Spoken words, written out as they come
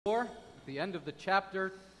4, at the end of the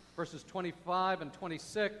chapter, verses 25 and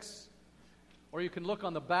 26, or you can look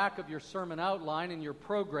on the back of your sermon outline in your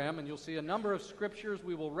program, and you'll see a number of scriptures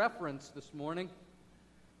we will reference this morning.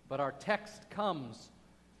 But our text comes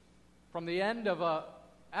from the end of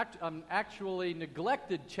an actually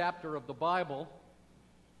neglected chapter of the Bible,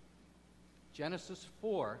 Genesis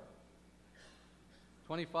 4,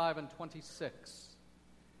 25 and 26.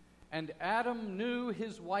 And Adam knew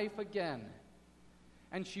his wife again,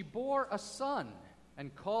 and she bore a son,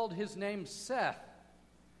 and called his name Seth.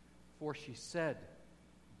 For she said,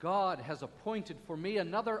 God has appointed for me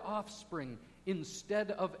another offspring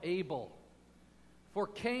instead of Abel, for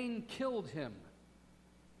Cain killed him.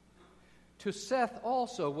 To Seth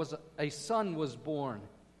also a son was born,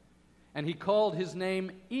 and he called his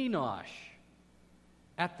name Enosh.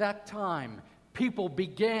 At that time, people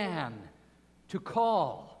began to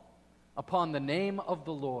call upon the name of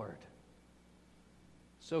the Lord.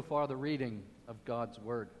 So far, the reading of God's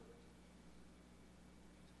Word.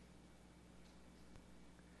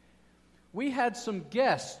 We had some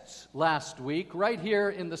guests last week right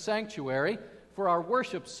here in the sanctuary for our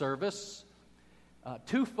worship service.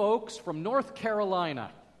 Two folks from North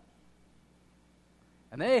Carolina.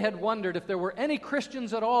 And they had wondered if there were any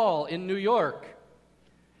Christians at all in New York.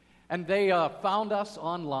 And they found us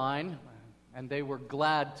online, and they were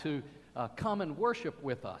glad to come and worship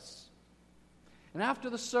with us. And after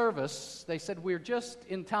the service, they said, we're just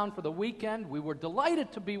in town for the weekend. We were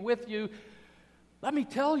delighted to be with you. Let me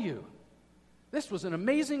tell you, this was an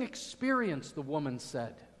amazing experience, the woman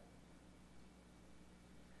said.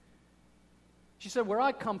 She said, where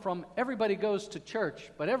I come from, everybody goes to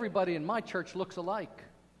church, but everybody in my church looks alike.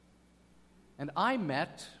 And I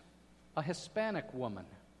met a Hispanic woman.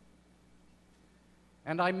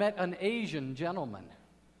 And I met an Asian gentleman.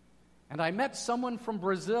 And I met someone from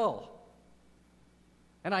Brazil.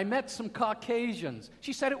 And I met some Caucasians.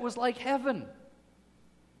 She said it was like heaven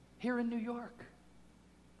here in New York.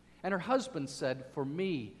 And her husband said, for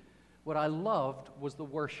me, what I loved was the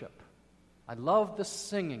worship. I loved the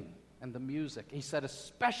singing and the music. He said,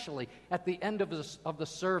 especially at the end of the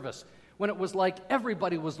service, when it was like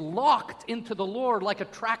everybody was locked into the Lord like a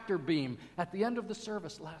tractor beam at the end of the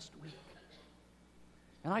service last week.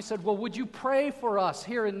 And I said, well, would you pray for us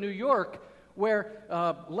here in New York, where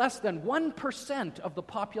less than 1% of the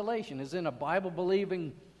population is in a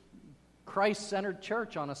Bible-believing, Christ-centered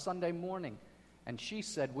church on a Sunday morning? And she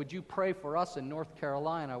said, would you pray for us in North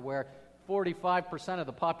Carolina, where 45% of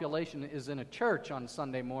the population is in a church on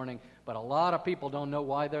Sunday morning, but a lot of people don't know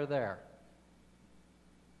why they're there.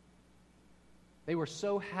 They were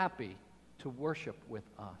so happy to worship with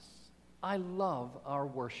us. I love our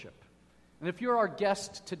worship. And if you're our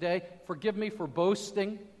guest today, forgive me for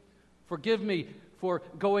boasting. Forgive me for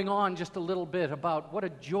going on just a little bit about what a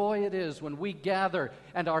joy it is when we gather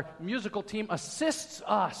and our musical team assists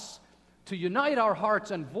us to unite our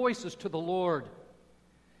hearts and voices to the Lord.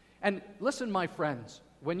 And listen, my friends,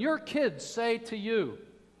 when your kids say to you,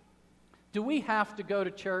 do we have to go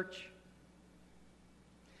to church?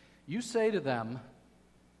 You say to them,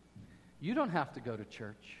 you don't have to go to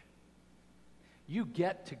church. You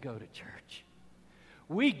get to go to church.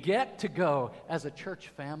 We get to go as a church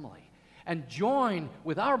family and join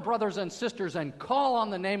with our brothers and sisters and call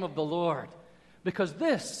on the name of the Lord. Because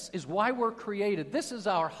this is why we're created. This is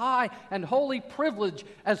our high and holy privilege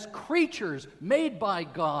as creatures made by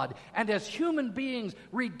God and as human beings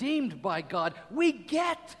redeemed by God. We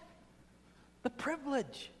get the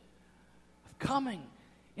privilege of coming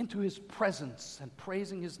into His presence and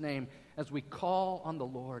praising His name as we call on the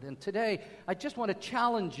Lord. And today, I just want to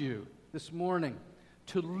challenge you this morning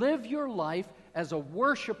to live your life as a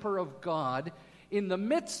worshiper of God in the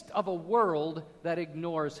midst of a world that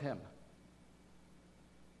ignores Him.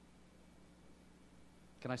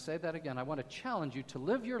 Can I say that again? I want to challenge you to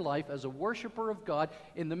live your life as a worshiper of God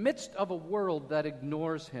in the midst of a world that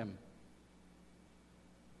ignores Him.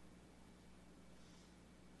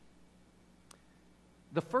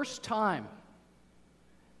 The first time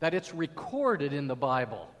that it's recorded in the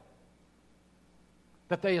Bible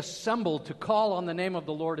that they assembled to call on the name of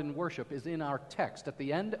the Lord in worship is in our text at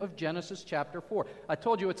the end of Genesis chapter 4. I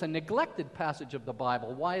told you it's a neglected passage of the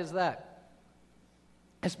Bible. Why is that?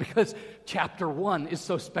 It's because chapter 1 is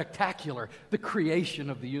so spectacular, the creation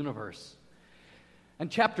of the universe.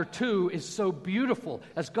 And chapter 2 is so beautiful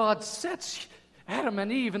as God sets Adam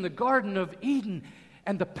and Eve in the Garden of Eden,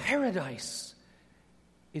 and the paradise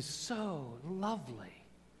is so lovely.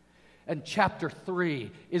 And chapter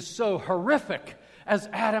 3 is so horrific as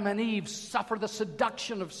Adam and Eve suffer the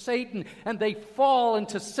seduction of Satan and they fall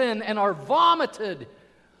into sin and are vomited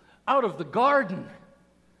out of the garden.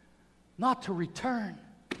 not to return.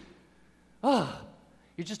 You're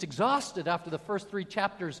just exhausted after the first 3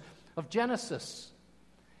 chapters of Genesis.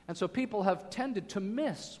 And so people have tended to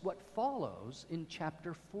miss what follows in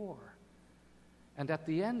chapter 4 and at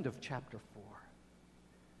the end of chapter 4.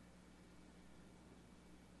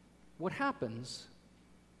 What happens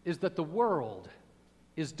is that the world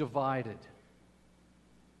is divided.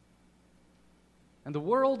 And the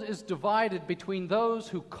world is divided between those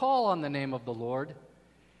who call on the name of the Lord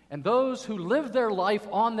and those who live their life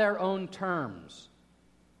on their own terms.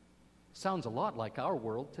 Sounds a lot like our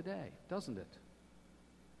world today, doesn't it?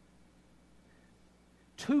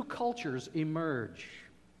 2 cultures emerge: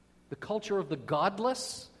 the culture of the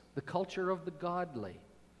godless, the culture of the godly.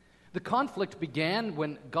 The conflict began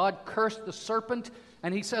when God cursed the serpent,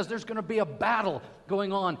 and he says there's going to be a battle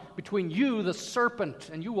going on between you, the serpent,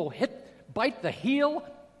 and you will bite the heel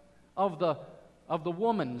of the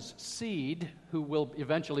woman's seed, who will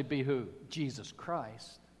eventually be who? Jesus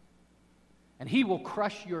Christ. And he will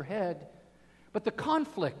crush your head. But the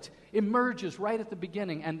conflict emerges right at the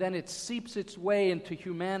beginning, and then it seeps its way into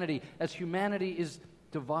humanity as humanity is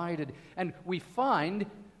divided. And we find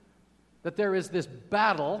that there is this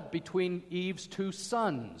battle between Eve's 2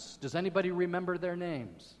 sons. Does anybody remember their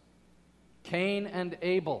names? Cain and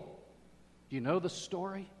Abel. Do you know the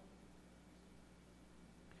story?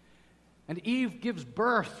 And Eve gives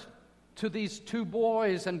birth to these 2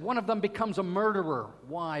 boys, and one of them becomes a murderer.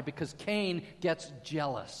 Why? Because Cain gets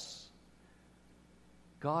jealous.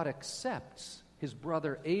 God accepts his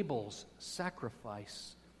brother Abel's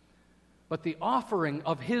sacrifice, but the offering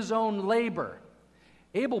of his own labor.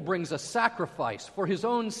 Abel brings a sacrifice for his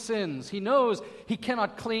own sins. He knows he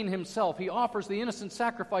cannot clean himself. He offers the innocent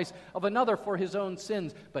sacrifice of another for his own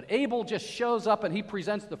sins. But Abel just shows up and he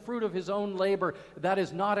presents the fruit of his own labor. That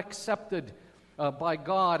is not accepted by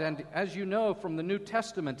God. And as you know from the New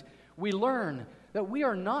Testament, we learn that we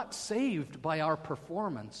are not saved by our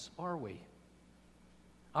performance, are we?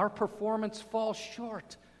 Our performance falls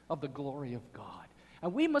short of the glory of God.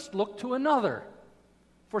 And we must look to another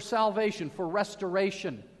for salvation, for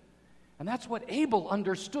restoration. And that's what Abel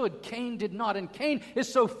understood. Cain did not. And Cain is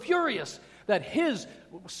so furious that his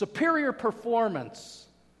superior performance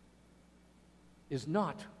is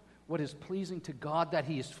not what is pleasing to God, that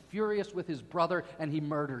he is furious with his brother and he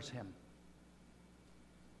murders him.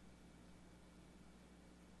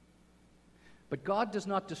 But God does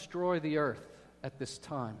not destroy the earth at this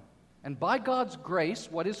time. And by God's grace,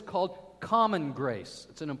 what is called common grace.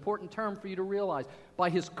 It's an important term for you to realize.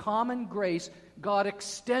 By his common grace, God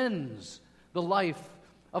extends the life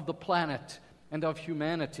of the planet and of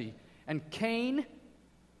humanity. And Cain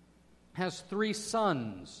has 3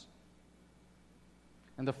 sons.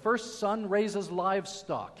 And the first son raises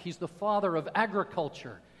livestock. He's the father of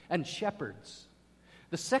agriculture and shepherds.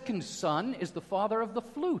 The second son is the father of the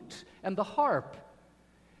flute and the harp.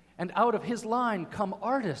 And out of his line come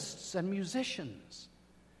artists and musicians.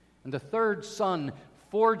 And the third son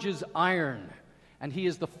forges iron, and he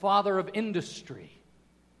is the father of industry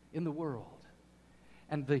in the world.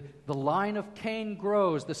 And the line of Cain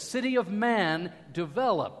grows. The city of man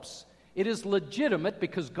develops. It is legitimate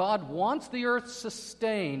because God wants the earth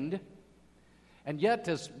sustained. And yet,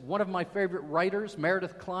 as one of my favorite writers,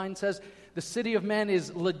 Meredith Kline, says, the city of man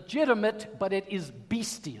is legitimate, but it is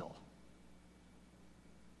bestial.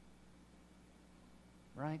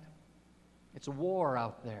 Right? It's a war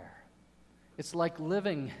out there. It's like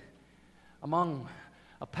living among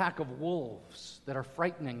a pack of wolves that are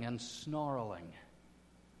frightening and snarling.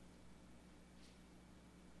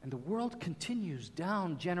 And the world continues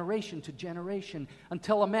down generation to generation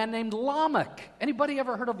until a man named Lamech. Anybody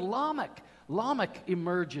ever heard of Lamech? Lamech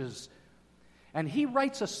emerges. And he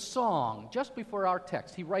writes a song. Just before our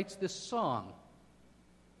text, he writes this song.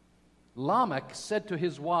 Lamech said to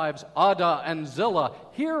his wives, Adah and Zillah,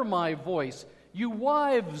 hear my voice. You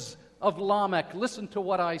wives of Lamech, listen to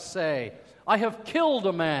what I say. I have killed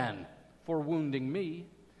a man for wounding me,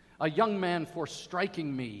 a young man for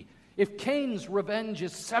striking me. If Cain's revenge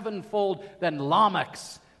is 7-fold, then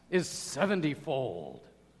Lamech's is 70-fold.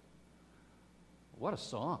 What a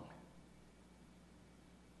song.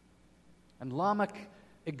 And Lamech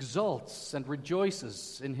exults and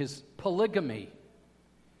rejoices in his polygamy,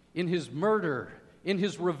 in his murder, in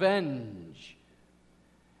his revenge.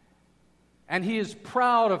 And he is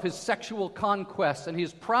proud of his sexual conquests, and he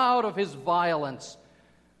is proud of his violence.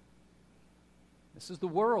 This is the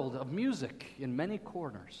world of music in many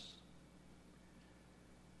corners.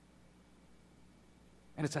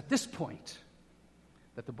 And it's at this point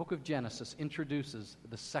that the book of Genesis introduces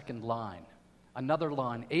the second line Another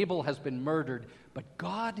line, Abel has been murdered, but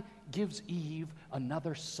God gives Eve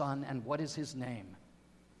another son, and what is his name?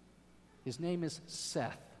 His name is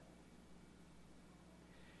Seth.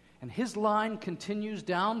 And his line continues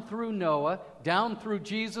down through Noah, down through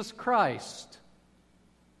Jesus Christ,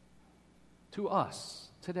 to us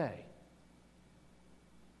today.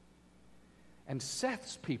 And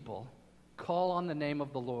Seth's people call on the name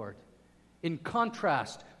of the Lord, in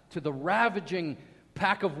contrast to the ravaging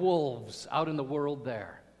pack of wolves out in the world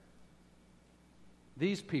there.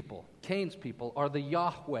 These people, Cain's people, are the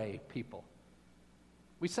Yahweh people.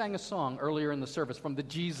 We sang a song earlier in the service from the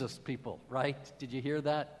Jesus people, right? Did you hear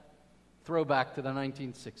that? Throwback to the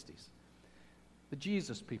 1960s. The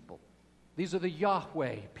Jesus people. These are the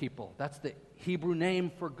Yahweh people. That's the Hebrew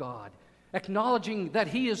name for God. Acknowledging that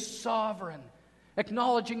He is sovereign.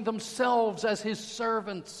 Acknowledging themselves as His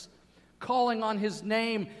servants. Calling on His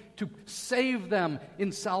name to save them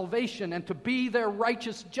in salvation and to be their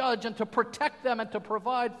righteous judge and to protect them and to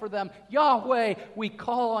provide for them. Yahweh, we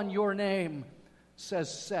call on your name,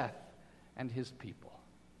 says Seth and his people.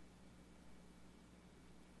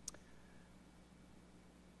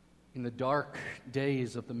 In the dark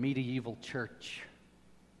days of the medieval church,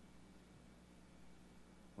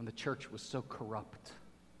 when the church was so corrupt,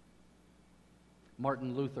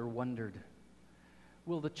 Martin Luther wondered,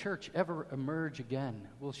 will the church ever emerge again?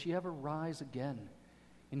 Will she ever rise again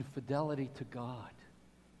in fidelity to God?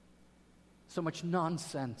 So much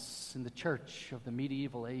nonsense in the church of the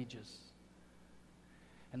medieval ages.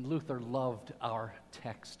 And Luther loved our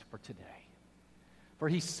text for today. For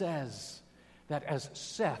he says that as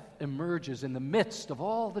Seth emerges in the midst of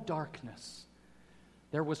all the darkness,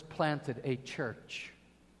 there was planted a church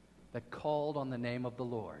that called on the name of the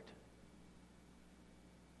Lord.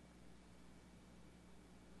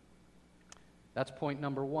 That's point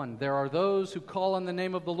number one. There are those who call on the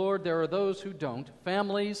name of the Lord. There are those who don't.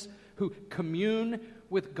 Families who commune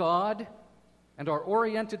with God and are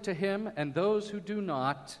oriented to Him, and those who do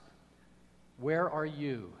not. Where are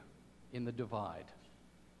you in the divide?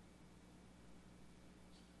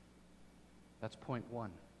 That's point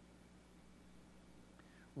one.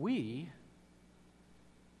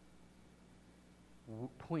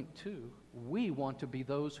 Point two, we want to be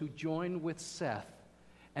those who join with Seth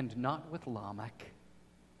and not with Lamech.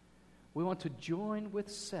 We want to join with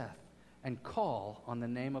Seth and call on the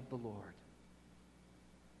name of the Lord.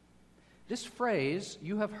 This phrase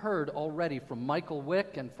you have heard already from Michael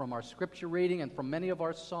Wick and from our scripture reading and from many of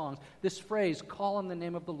our songs. This phrase, call on the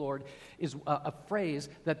name of the Lord, is a phrase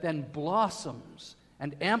that then blossoms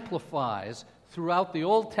and amplifies throughout the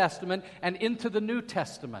Old Testament and into the New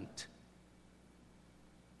Testament.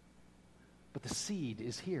 But the seed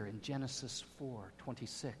is here in Genesis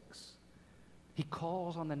 4:26. He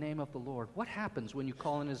calls on the name of the Lord. What happens when you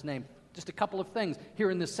call on His name? Just a couple of things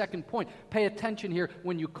here in this second point. Pay attention here.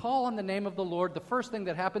 When you call on the name of the Lord, the first thing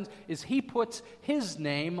that happens is He puts His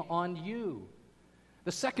name on you.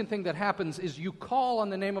 The second thing that happens is you call on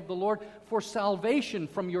the name of the Lord for salvation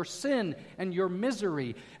from your sin and your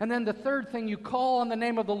misery. And then the third thing, you call on the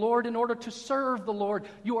name of the Lord in order to serve the Lord.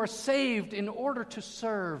 You are saved in order to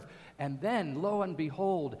serve. And then, lo and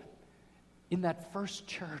behold, in that first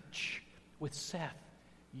church with Seth,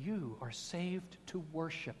 you are saved to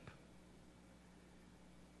worship.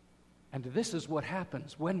 And this is what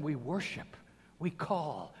happens when we worship. We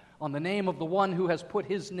call on the name of the one who has put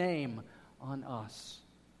His name on us.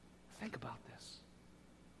 Think about this.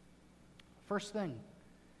 First thing,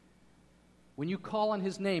 when you call on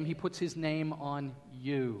His name, He puts His name on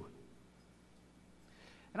you.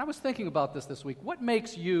 And I was thinking about this week. What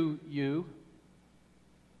makes you, you?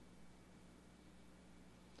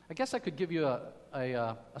 I guess I could give you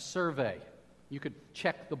a survey. You could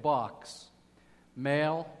check the box.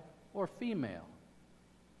 Male or female?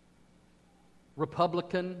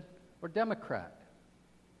 Republican or Democrat?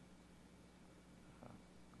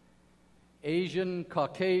 Asian,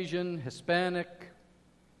 Caucasian, Hispanic,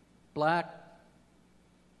 Black?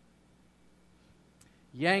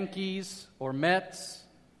 Yankees or Mets?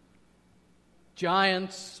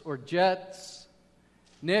 Giants or Jets?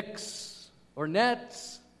 Knicks or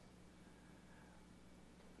Nets?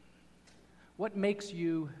 What makes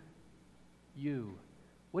you, you?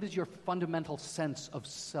 What is your fundamental sense of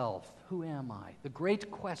self? Who am I? The great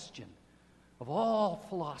question of all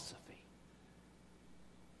philosophy.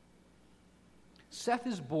 Seth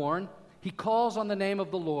is born. He calls on the name of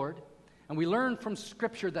the Lord. And we learn from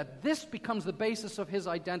Scripture that this becomes the basis of his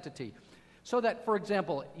identity. So that, for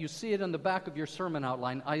example, you see it in the back of your sermon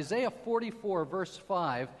outline, Isaiah 44, verse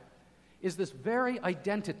 5, is this very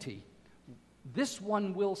identity. This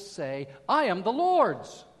one will say, I am the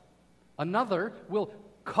Lord's. Another will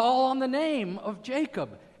call on the name of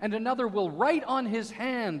Jacob, and another will write on his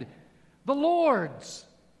hand, the Lord's,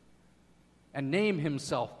 and name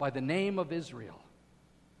himself by the name of Israel.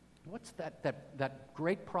 What's that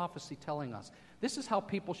great prophecy telling us? This is how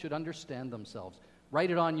people should understand themselves.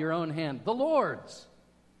 Write it on your own hand, the Lord's.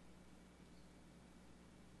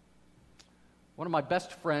 One of my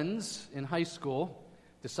best friends in high school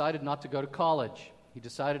decided not to go to college. He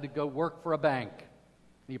decided to go work for a bank.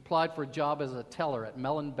 He applied for a job as a teller at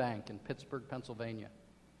Mellon Bank in Pittsburgh, Pennsylvania.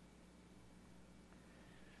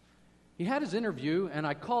 He had his interview, and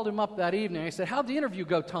I called him up that evening. I said, "How'd the interview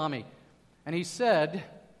go, Tommy?" And he said,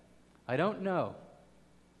 "I don't know."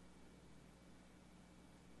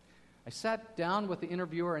 I sat down with the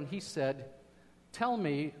interviewer, and he said, "Tell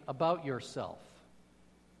me about yourself."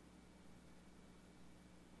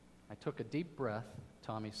 I took a deep breath,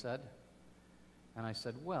 Tommy said, and I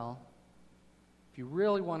said, "Well, if you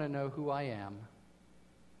really want to know who I am,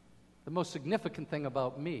 the most significant thing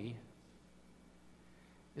about me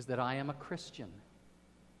is that I am a Christian."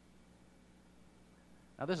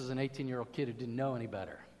 Now, this is an 18-year-old kid who didn't know any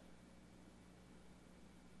better.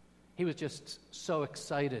 He was just so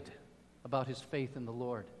excited about his faith in the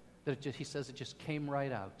Lord that he says it just came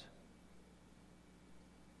right out.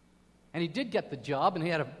 And he did get the job, and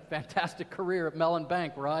he had a fantastic career at Mellon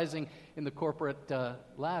Bank, rising in the corporate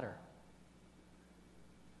ladder.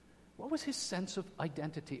 What was his sense of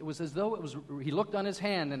identity? It was as though he looked on his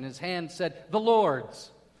hand, and his hand said, "The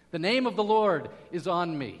Lord's. The name of the Lord is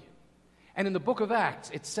on me." And in the book of Acts,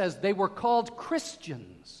 it says they were called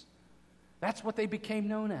Christians. That's what they became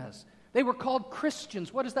known as. They were called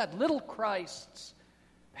Christians. What is that? Little Christs.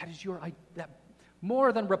 That is that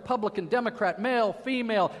more than Republican, Democrat, male,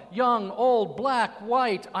 female, young, old, black,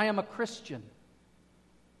 white. I am a Christian.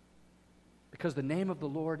 Because the name of the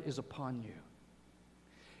Lord is upon you.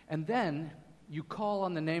 And then you call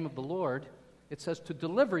on the name of the Lord, it says, to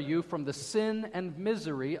deliver you from the sin and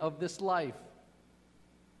misery of this life.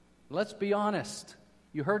 Let's be honest.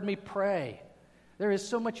 You heard me pray. There is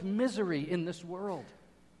so much misery in this world.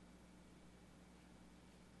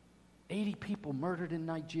 80 people murdered in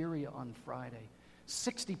Nigeria on Friday.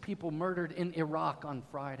 60 people murdered in Iraq on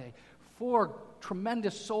Friday. 4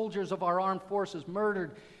 tremendous soldiers of our armed forces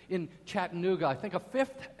murdered in Chattanooga. I think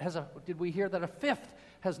did we hear that a fifth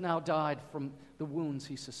has now died from the wounds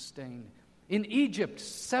he sustained. In Egypt,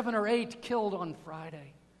 7 or 8 killed on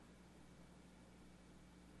Friday.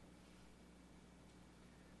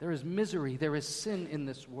 There is misery, there is sin in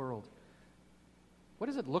this world. What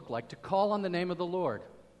does it look like to call on the name of the Lord?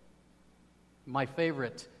 My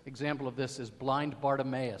favorite example of this is blind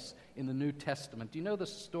Bartimaeus in the New Testament. Do you know the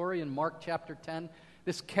story in Mark chapter 10?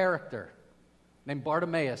 This character named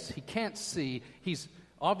Bartimaeus, he can't see. He's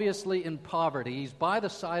obviously in poverty. He's by the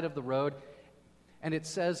side of the road. And it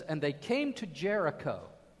says, and they came to Jericho.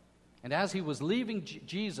 And as he was leaving,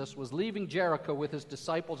 Jesus was leaving Jericho with his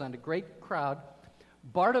disciples and a great crowd,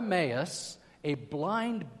 Bartimaeus, a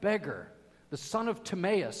blind beggar, the son of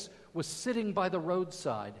Timaeus, was sitting by the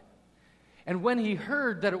roadside. And when he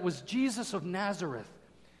heard that it was Jesus of Nazareth,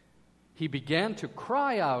 he began to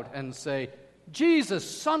cry out and say, "Jesus,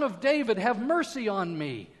 Son of David, have mercy on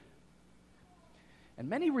me." And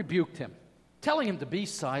many rebuked him, telling him to be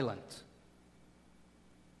silent.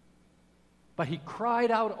 But he cried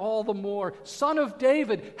out all the more, "Son of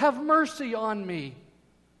David, have mercy on me."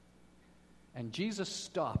 And Jesus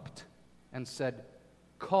stopped and said,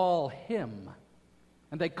 "Call him."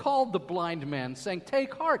 And they called the blind man, saying,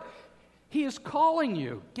 "Take heart, he is calling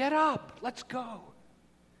you. Get up, let's go."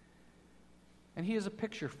 And he is a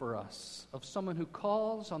picture for us of someone who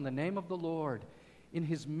calls on the name of the Lord in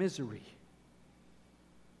his misery.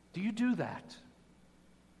 Do you do that?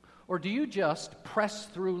 Or do you just press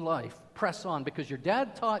through life, press on, because your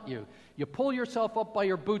dad taught you? You pull yourself up by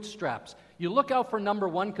your bootstraps. You look out for number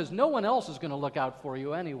one because no one else is going to look out for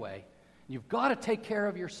you anyway. You've got to take care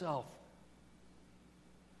of yourself.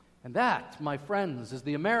 And that, my friends, is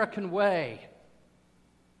the American way.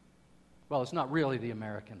 Well, it's not really the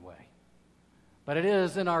American way, but it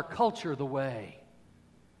is in our culture the way.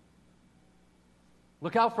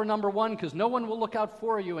 Look out for number one because no one will look out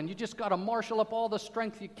for you, and you just got to marshal up all the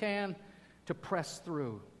strength you can to press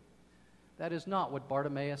through. That is not what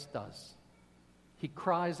Bartimaeus does. He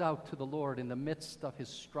cries out to the Lord in the midst of his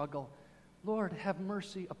struggle, "Lord, have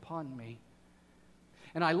mercy upon me."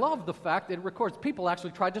 And I love the fact that it records people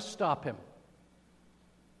actually tried to stop him.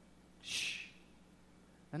 Shh.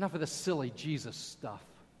 Enough of this silly Jesus stuff.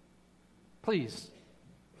 Please,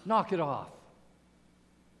 knock it off.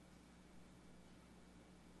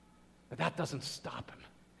 But that doesn't stop him.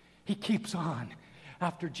 He keeps on.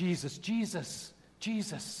 after Jesus, Jesus,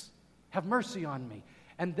 Jesus, have mercy on me.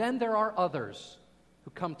 And then there are others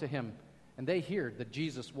who come to him, and they hear that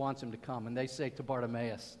Jesus wants him to come, and they say to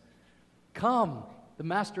Bartimaeus, come, the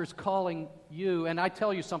Master is calling you. And I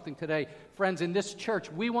tell you something today, friends, in this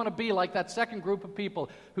church, we want to be like that second group of people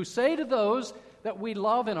who say to those that we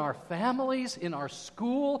love in our families, in our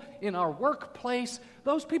school, in our workplace,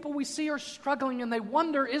 those people we see are struggling and they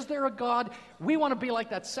wonder, is there a God? We want to be like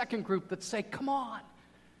that second group that say, come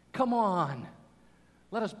on.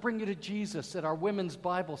 Let us bring you to Jesus at our women's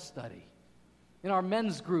Bible study, in our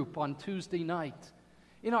men's group on Tuesday night,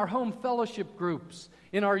 in our home fellowship groups,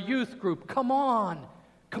 in our youth group. Come on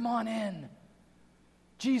in.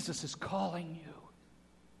 Jesus is calling you.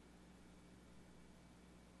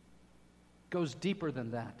 Goes deeper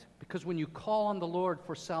than that, because when you call on the Lord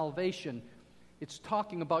for salvation, it's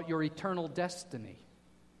talking about your eternal destiny.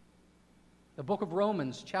 The book of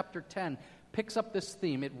Romans, chapter 10, picks up this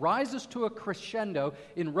theme. It rises to a crescendo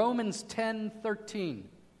in Romans 10:13.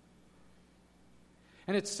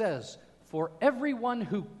 And it says, for everyone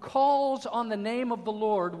who calls on the name of the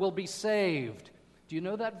Lord will be saved. Do you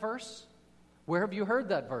know that verse? Where have you heard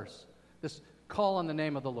that verse? This call on the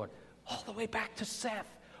name of the Lord. All the way back to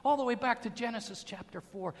Seth. All the way back to Genesis chapter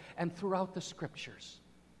 4 and throughout the Scriptures.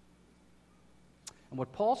 And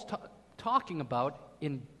what Paul's talking about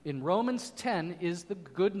in Romans 10 is the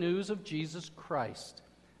good news of Jesus Christ.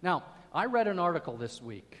 Now, I read an article this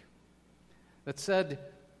week that said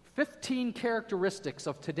 15 characteristics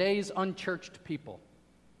of today's unchurched people.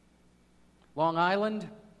 Long Island,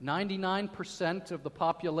 99% of the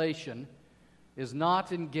population is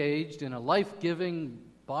not engaged in a life-giving,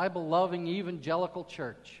 Bible-loving evangelical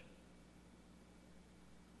church.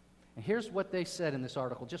 And here's what they said in this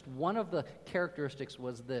article. Just one of the characteristics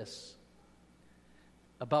was this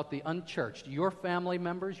about the unchurched. Your family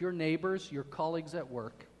members, your neighbors, your colleagues at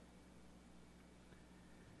work.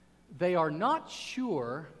 They are not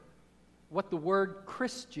sure what the word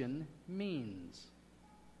Christian means.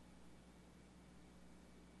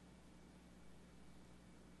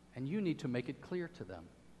 And you need to make it clear to them.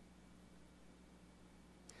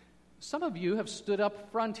 Some of you have stood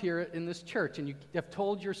up front here in this church and you have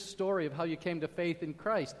told your story of how you came to faith in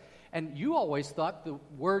Christ. And you always thought the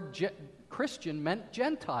word Christian meant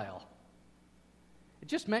Gentile. It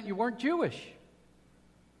just meant you weren't Jewish.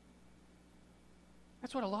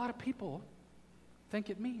 That's what a lot of people think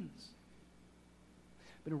it means.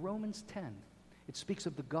 But in Romans 10, it speaks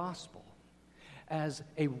of the gospel as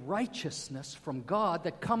a righteousness from God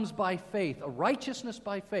that comes by faith, a righteousness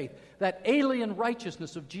by faith, that alien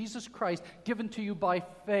righteousness of Jesus Christ given to you by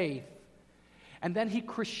faith. And then he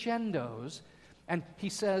crescendos, and he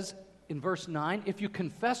says in verse 9, if you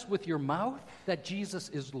confess with your mouth that Jesus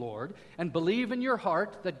is Lord and believe in your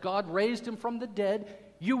heart that God raised him from the dead,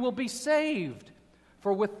 you will be saved.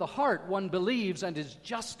 For with the heart one believes and is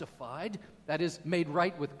justified, that is, made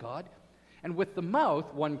right with God, and with the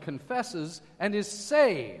mouth one confesses and is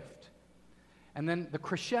saved. And then the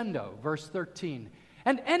crescendo, verse 13.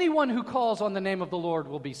 And anyone who calls on the name of the Lord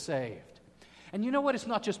will be saved. And you know what? It's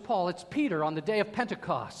not just Paul, it's Peter on the day of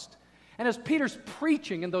Pentecost. And as Peter's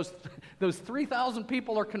preaching and those 3,000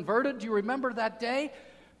 people are converted, do you remember that day?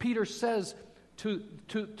 Peter says to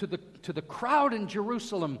the crowd in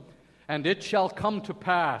Jerusalem, and it shall come to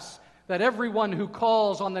pass that everyone who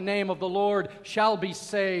calls on the name of the Lord shall be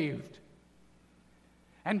saved.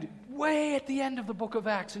 And way at the end of the book of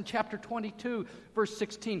Acts, in chapter 22, verse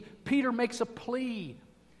 16, Peter makes a plea.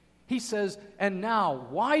 He says, and now,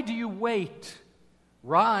 why do you wait?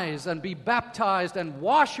 Rise and be baptized and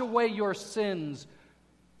wash away your sins,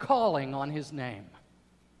 calling on his name.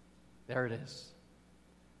 There it is.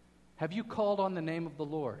 Have you called on the name of the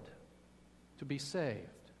Lord to be saved?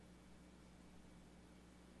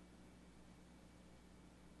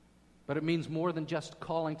 But it means more than just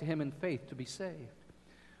calling to him in faith to be saved.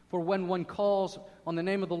 For when one calls on the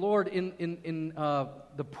name of the Lord in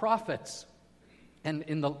the prophets and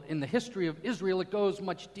in the history of Israel, it goes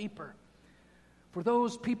much deeper. For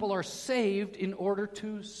those people are saved in order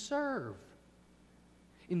to serve.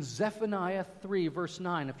 In Zephaniah 3, verse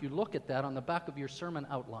 9, if you look at that on the back of your sermon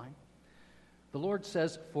outline, the Lord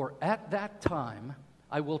says, for at that time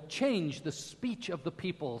I will change the speech of the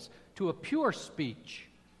peoples to a pure speech,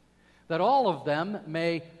 that all of them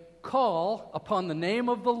may call upon the name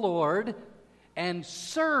of the Lord and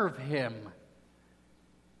serve him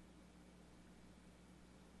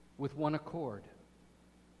with one accord.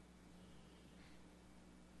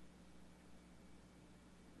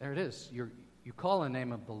 There it is. You call on the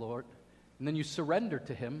name of the Lord, and then you surrender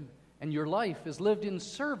to him, And your life is lived in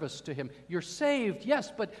service to Him. You're saved,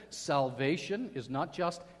 yes, but salvation is not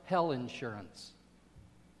just hell insurance.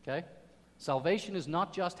 Okay? Salvation is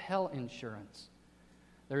not just hell insurance.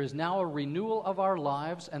 There is now a renewal of our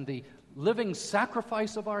lives and the living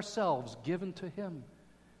sacrifice of ourselves given to Him.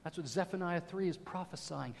 That's what Zephaniah 3 is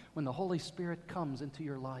prophesying when the Holy Spirit comes into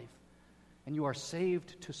your life and you are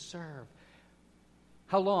saved to serve.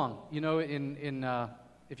 How long? You know,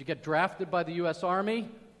 if you get drafted by the U.S. Army,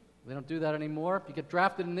 they don't do that anymore. If you get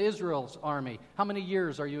drafted in Israel's army, how many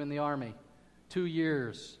years are you in the army? 2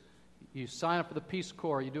 years. You sign up for the Peace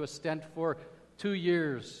Corps. You do a stint for 2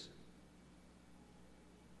 years.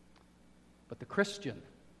 But the Christian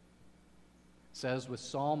says with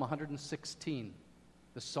Psalm 116,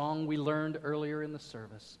 the song we learned earlier in the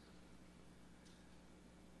service,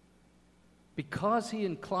 because He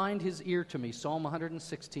inclined His ear to me, Psalm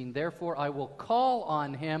 116, therefore I will call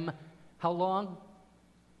on Him, how long?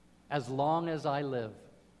 As long as I live.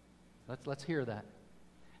 Let's hear that.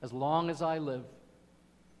 As long as I live.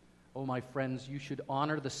 Oh, my friends, you should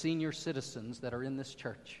honor the senior citizens that are in this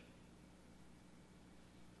church.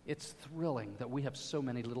 It's thrilling that we have so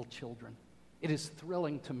many little children. It is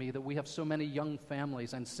thrilling to me that we have so many young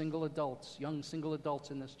families and single adults, young single adults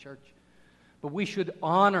in this church. But we should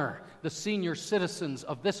honor the senior citizens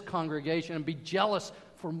of this congregation and be jealous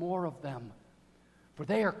for more of them. For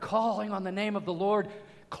they are calling on the name of the Lord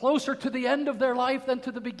closer to the end of their life than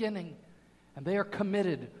to the beginning. And they are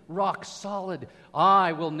committed, rock solid.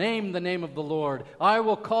 I will name the name of the Lord. I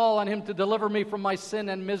will call on Him to deliver me from my sin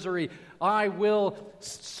and misery. I will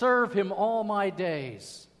serve Him all my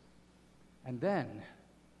days. And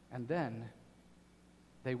then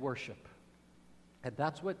they worship. And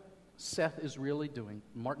that's what Seth is really doing.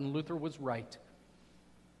 Martin Luther was right.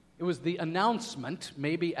 It was the announcement.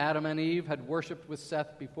 Maybe Adam and Eve had worshipped with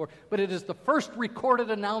Seth before, but it is the first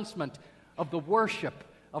recorded announcement of the worship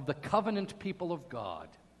of the covenant people of God.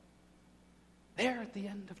 There at the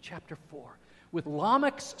end of chapter 4, with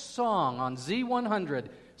Lamech's song on Z100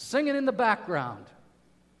 singing in the background,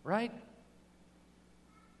 right?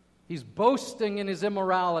 He's boasting in his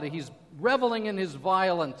immorality. He's reveling in his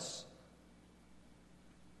violence.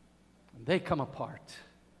 And they come apart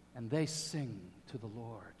and they sing to the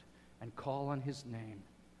Lord and call on His name.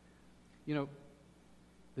 You know,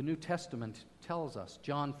 the New Testament tells us,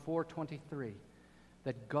 John 4:23,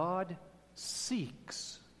 that God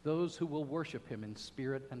seeks those who will worship Him in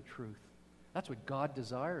spirit and truth. That's what God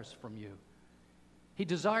desires from you. He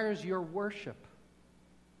desires your worship.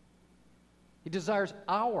 He desires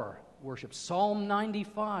our worship. Psalm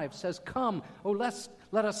 95 says, "Come,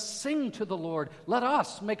 let us sing to the Lord. Let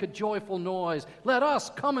us make a joyful noise. Let us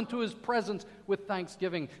come into His presence with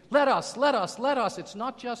thanksgiving. Let us. It's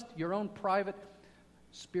not just your own private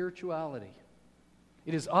spirituality.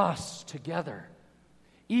 It is us together,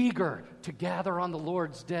 eager to gather on the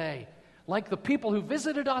Lord's day, like the people who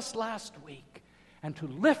visited us last week, and to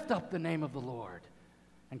lift up the name of the Lord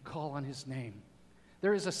and call on His name.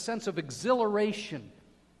 There is a sense of exhilaration.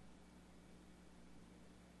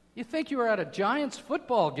 You think you were at a Giants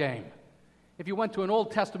football game if you went to an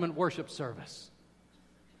Old Testament worship service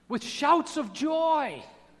with shouts of joy.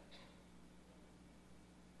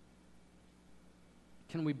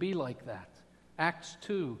 Can we be like that? Acts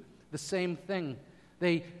 2, the same thing.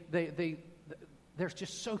 They're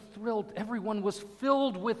just so thrilled. Everyone was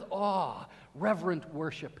filled with awe, reverent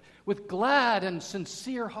worship, with glad and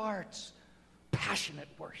sincere hearts, passionate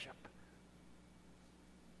worship.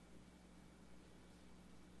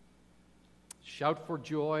 Shout for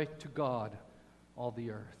joy to God, all the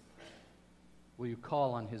earth. Will you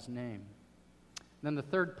call on His name? And then the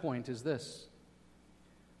third point is this.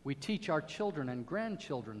 We teach our children and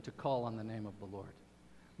grandchildren to call on the name of the Lord.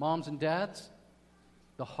 Moms and dads,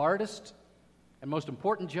 the hardest and most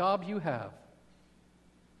important job you have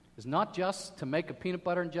is not just to make a peanut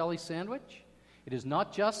butter and jelly sandwich. It is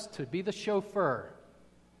not just to be the chauffeur.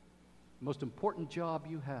 The most important job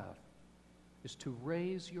you have is to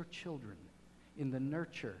raise your children in the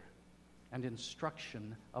nurture and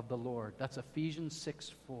instruction of the Lord. That's Ephesians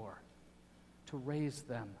 6:4. To raise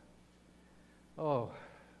them. Oh.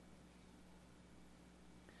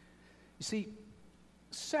 You see,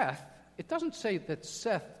 Seth, it doesn't say that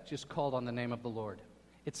Seth just called on the name of the Lord.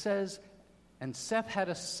 It says, and Seth had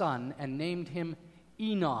a son and named him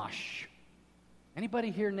Enosh.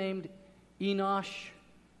 Anybody here named Enosh?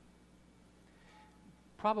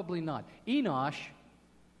 Probably not. Enosh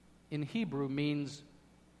in Hebrew means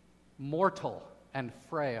mortal and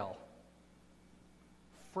frail.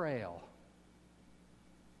 Frail.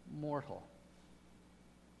 Mortal.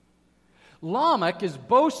 Lamech is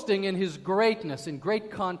boasting in his greatness. In great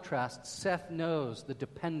contrast, Seth knows the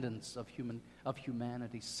dependence of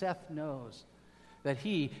humanity. Seth knows that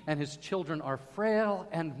he and his children are frail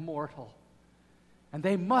and mortal, and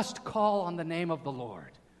they must call on the name of the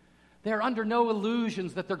Lord. They're under no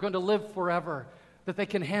illusions that they're going to live forever, that they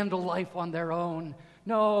can handle life on their own.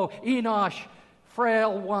 No, Enosh,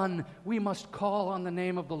 frail one, we must call on the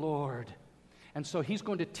name of the Lord. And so he's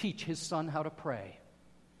going to teach his son how to pray.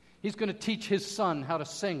 He's going to teach his son how to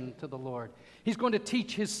sing to the Lord. He's going to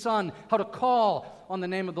teach his son how to call on the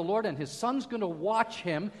name of the Lord, and his son's going to watch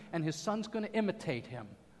him, and his son's going to imitate him.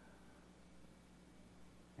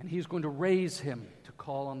 And he's going to raise him to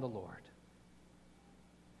call on the Lord.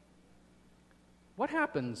 What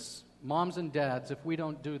happens, moms and dads, if we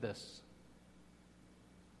don't do this?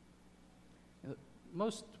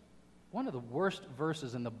 One of the worst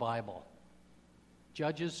verses in the Bible,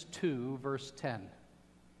 Judges 2, verse 10.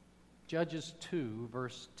 Judges 2,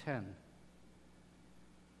 verse 10.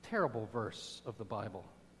 Terrible verse of the Bible.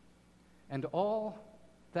 And all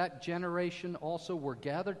that generation also were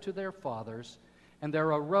gathered to their fathers, and there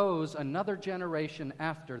arose another generation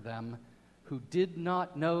after them who did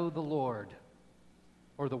not know the Lord,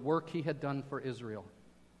 or the work he had done for Israel.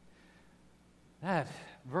 That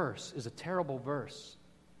verse is a terrible verse,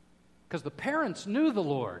 because the parents knew the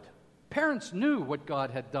Lord. Parents knew what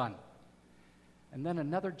God had done. And then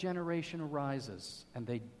another generation arises, and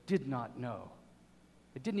they did not know.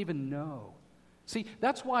 They didn't even know. See,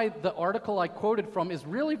 that's why the article I quoted from is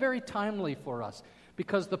really very timely for us,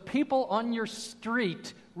 because the people on your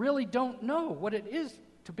street really don't know what it is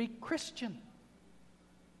to be Christian.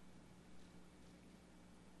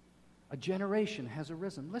 A generation has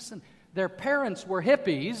arisen. Listen, their parents were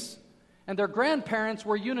hippies, and their grandparents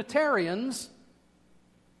were Unitarians.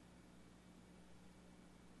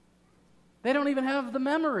 They don't even have the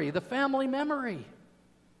memory, the family memory.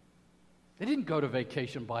 They didn't go to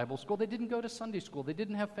vacation Bible school. They didn't go to Sunday school. They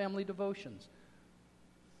didn't have family devotions.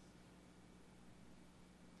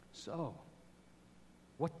 So,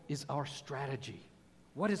 what is our strategy?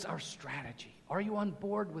 What is our strategy? Are you on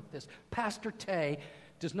board with this? Pastor Tay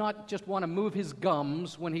does not just want to move his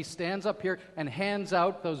gums when he stands up here and hands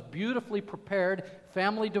out those beautifully prepared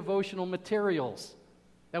family devotional materials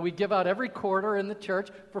that we give out every quarter in the church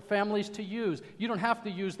for families to use. You don't have to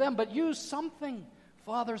use them, but use something,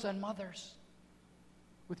 fathers and mothers,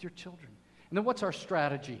 with your children. And then what's our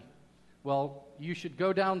strategy? Well, you should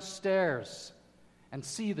go downstairs and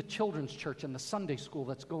see the children's church and the Sunday school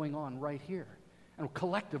that's going on right here. And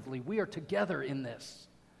collectively, we are together in this.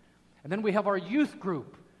 And then we have our youth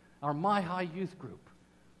group, our My High youth group.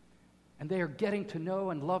 And they are getting to know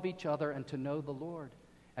and love each other and to know the Lord.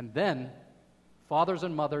 And then, fathers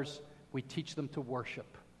and mothers, we teach them to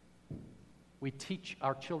worship. We teach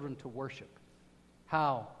our children to worship.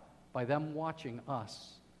 How? By them watching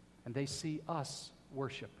us, and they see us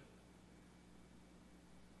worship.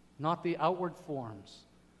 Not the outward forms,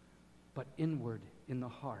 but inward in the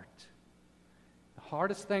heart. The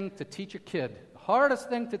hardest thing to teach a kid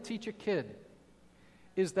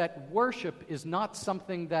is that worship is not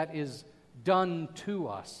something that is done to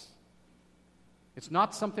us. It's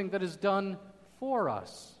not something that is done for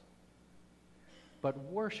us. But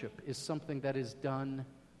worship is something that is done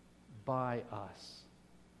by us.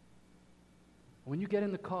 When you get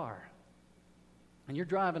in the car and you're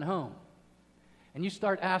driving home and you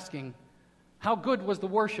start asking, how good was the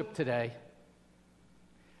worship today?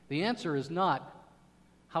 The answer is not,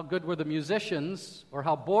 how good were the musicians or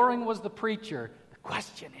how boring was the preacher? The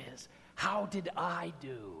question is, how did I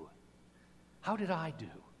do? How did I do?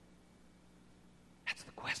 That's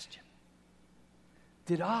the question.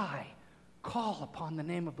 Did I call upon the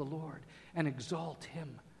name of the Lord and exalt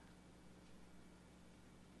Him?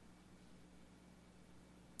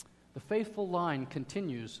 The faithful line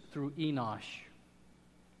continues through Enosh,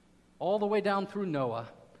 all the way down through Noah,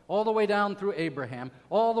 all the way down through Abraham,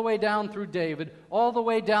 all the way down through David, all the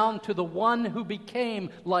way down to the one who became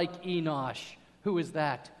like Enosh. Who is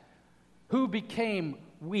that? Who became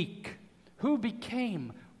weak? Who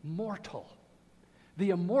became mortal? The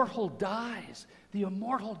immortal dies. The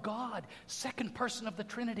immortal God, second person of the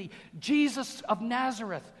Trinity, Jesus of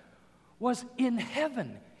Nazareth, was in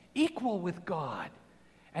heaven, equal with God,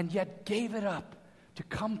 and yet gave it up to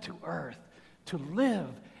come to earth, to live,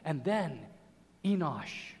 and then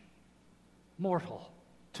Enosh, mortal,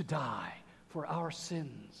 to die for our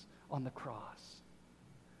sins on the cross.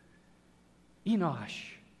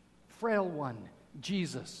 Enosh, frail one,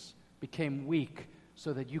 Jesus, became weak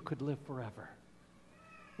so that you could live forever.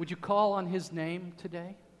 Would you call on His name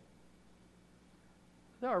today?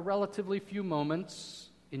 There are relatively few moments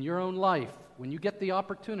in your own life, when you get the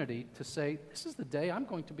opportunity to say, this is the day I'm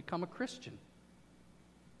going to become a Christian.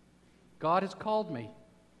 God has called me.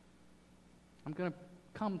 I'm going to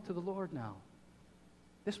come to the Lord now.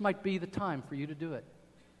 This might be the time for you to do it.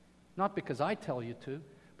 Not because I tell you to,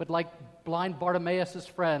 but like blind Bartimaeus'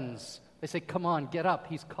 friends. They say, come on, get up,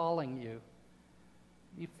 he's calling you.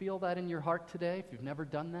 You feel that in your heart today if you've never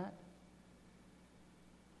done that?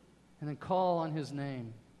 And then call on his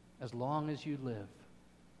name as long as you live.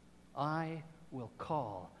 I will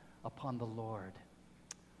call upon the Lord.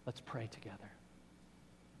 Let's pray together.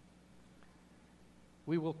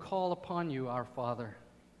 We will call upon you, our Father,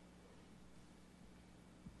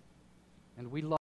 and we love